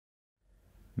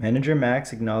Manager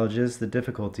Max acknowledges the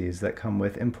difficulties that come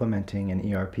with implementing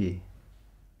an ERP. The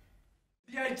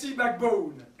IT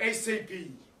backbone, SAP.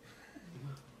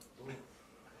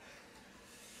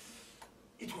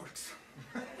 It works.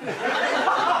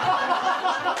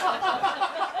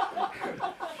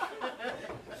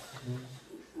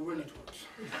 When it works.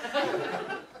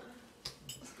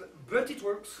 But it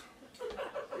works.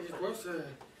 It works.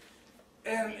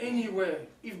 And anyway,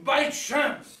 if by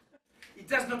chance it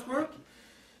does not work,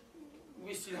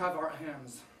 we still have our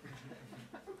hands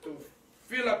to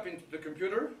fill up into the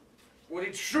computer what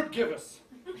it should give us.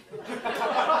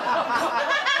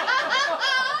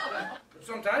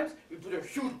 Sometimes we put a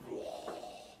huge,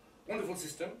 wonderful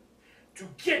system to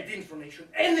get the information,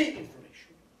 any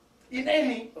information, in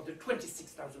any of the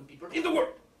 26,000 people in the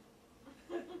world.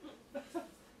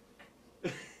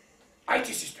 IT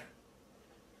system.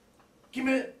 Give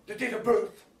me the date of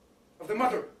birth of the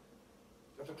mother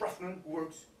of the craftsman who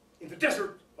works in the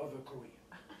desert of Korea.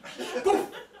 Poof!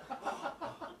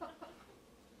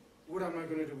 What am I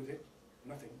going to do with it?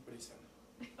 Nothing, but it's done.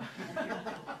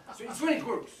 So it's when it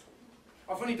works.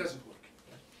 Often it doesn't work.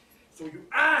 So you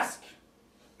ask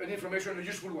an information, a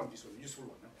useful one, this one, a useful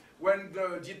one. When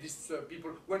did this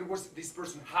when was this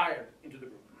person hired into the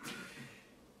group?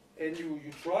 And you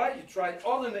try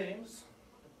all the names,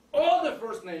 all the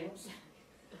first names,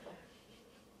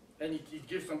 and it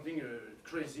gives something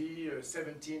crazy,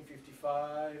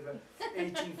 1755,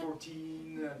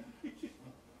 1814.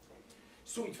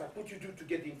 So in fact, what you do to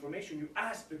get the information, you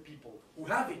ask the people who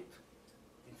have it,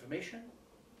 information,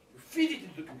 you feed it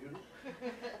into the computer,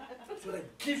 so that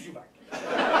it gives you back.